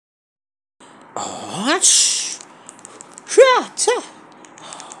Oh, shut.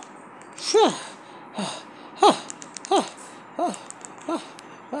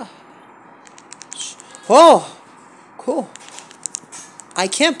 Oh, cool. I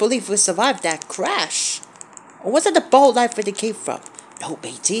can't believe we survived that crash. Or was it the boat life where they came from? No,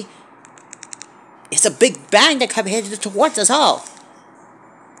 Beatty. It's a big bang that came headed towards us all.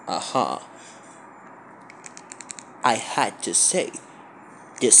 Uh-huh. I had to say,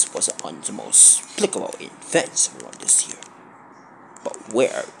 this was one of the most applicable events around this year. But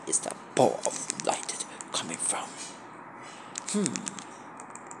where is the ball of light coming from?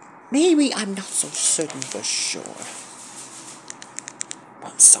 Maybe I'm not so certain for sure.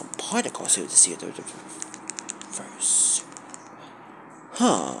 But some particles here to see it first.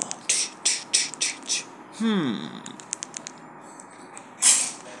 Huh.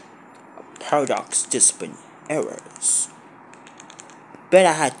 Paradox discipline errors. Bet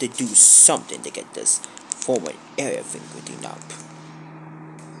I had to do something to get this forward area thing cleaned up.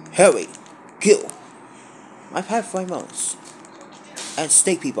 Hurry, go. My pathway modes. And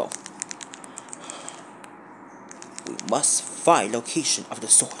stay, people. We must find location of the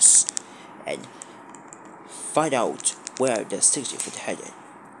source and find out where the station is headed.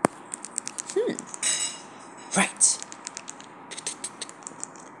 Right.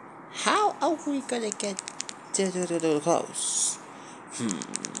 How are we gonna get close?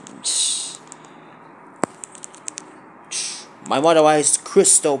 My motorized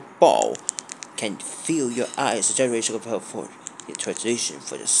crystal ball can feel your eyes generation of help for the translation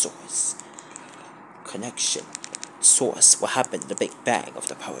for the source. Connection. Source what happened in the Big Bang of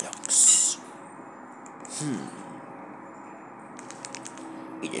the paradox.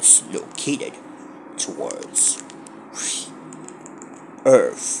 It is located towards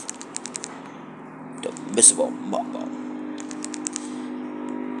Earth, the visible marble.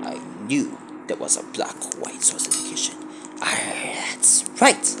 I knew there was a black-white source indication. That's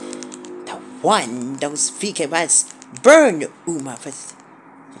right. The one those VK mice burned Uma with.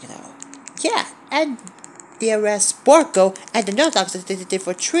 Yeah, and they arrest Borko and the no dogs did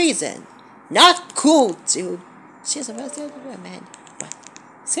for treason. Not cool, dude. She's a man. But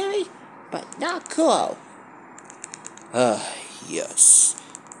sorry, but not cool. Yes.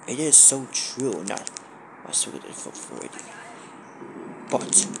 It is so true, not suited for 40.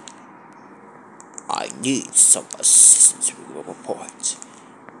 But I need some assistance with your report.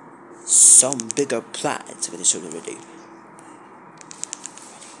 Some bigger plans for the show already.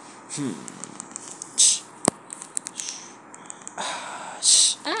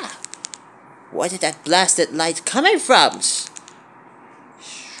 Where did that blasted light coming from?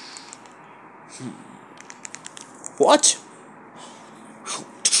 What?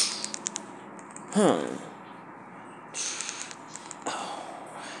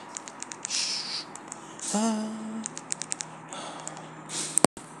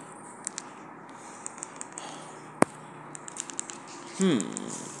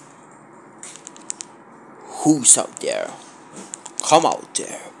 Who's out there? Come out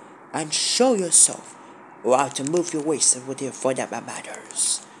there and show yourself, or how to move your waist with your for that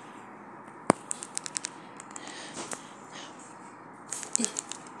matters.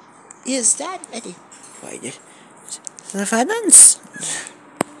 Is that any? Wait, the finance?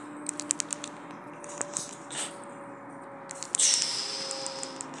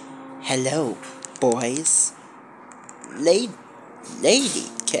 Hello, boys. Lady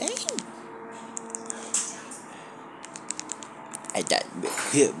Kane? And that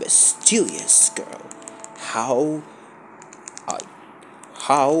here mysterious girl. How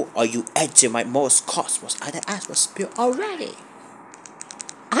are you edging my most cosmos out of atmosphere already?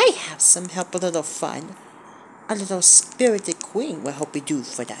 I have some help, a little fun. A little spirited queen will help you do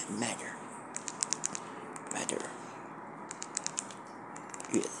for that matter.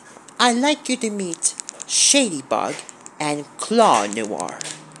 I'd like you to meet Shadybug and Claw Noir.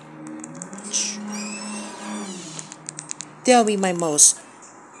 They'll be my most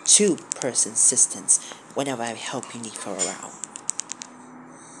two-person assistants whenever I help you need for around.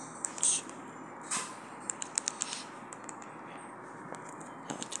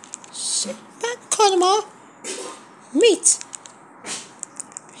 Konoma, meet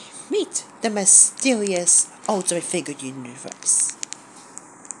the mysterious ultimate figure universe.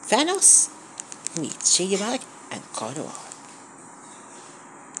 Thanos, meet Shadybug and Konoma.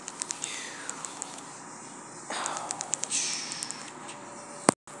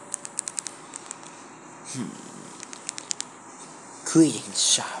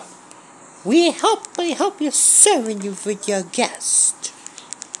 Greetings, child. We hope you're serving you with your guest.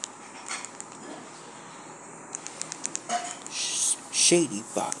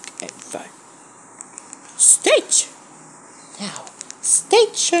 Shadybug and Fun. State! Now,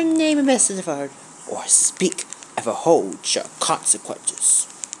 state your name and message of word, or speak and hold your consequences.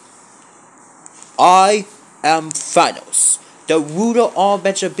 I am Thanos, the ruler of all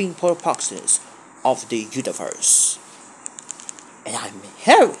major being protoxins of the universe. And I'm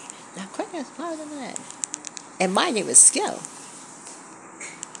Harry, not quite as hard than that. And my name is Skill.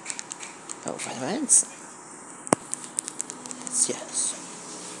 Oh, final answer. Yes.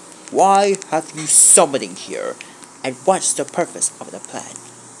 Why have you summoned here? And what's the purpose of the plan?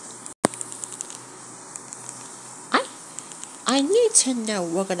 I need to know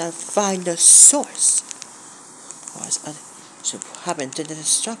we're gonna find the source. What should happen to the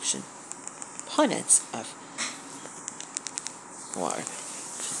destruction? Planets of war.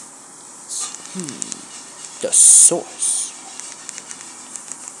 The source.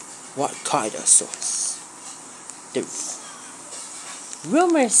 What kind of source? The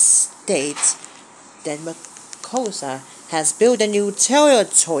rumors state that Makosa has built a new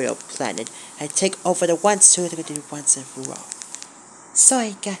territorial planet and take over the once and for all. So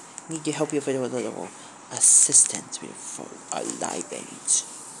I need to help you with a little assistant before a live age.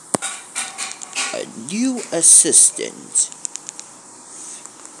 A new assistant.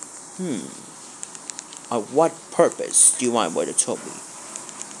 What purpose do you want to tell me?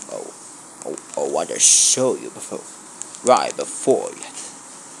 I want to show you before yet.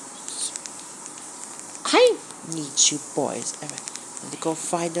 I need you boys to go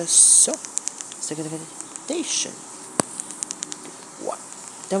find a station. What?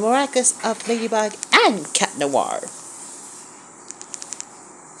 The miraculous of Ladybug and Cat Noir.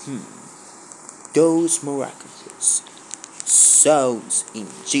 Those miraculous sounds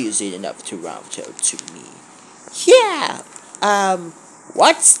ingenious enough to round out to me. Yeah.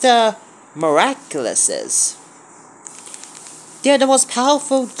 What's the miraculouses? They're the most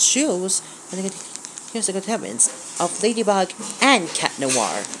powerful jewels and the contaminants of Ladybug and Cat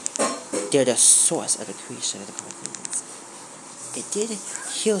Noir. They're the source of the creation of the contaminants. It did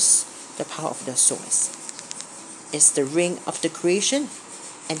heals the power of the source. It's the ring of the creation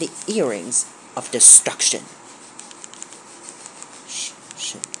and the earrings of destruction.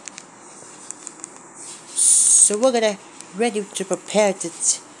 So we're gonna ready to prepare to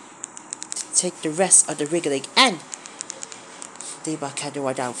take the rest of the Wriggling and Ladybug Cat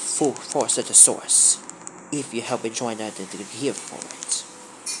Noir down full force at the source. If you help me join us here for it.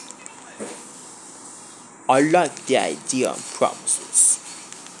 I like the idea and promises.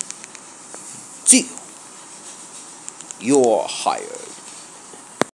 Deal. You're hired.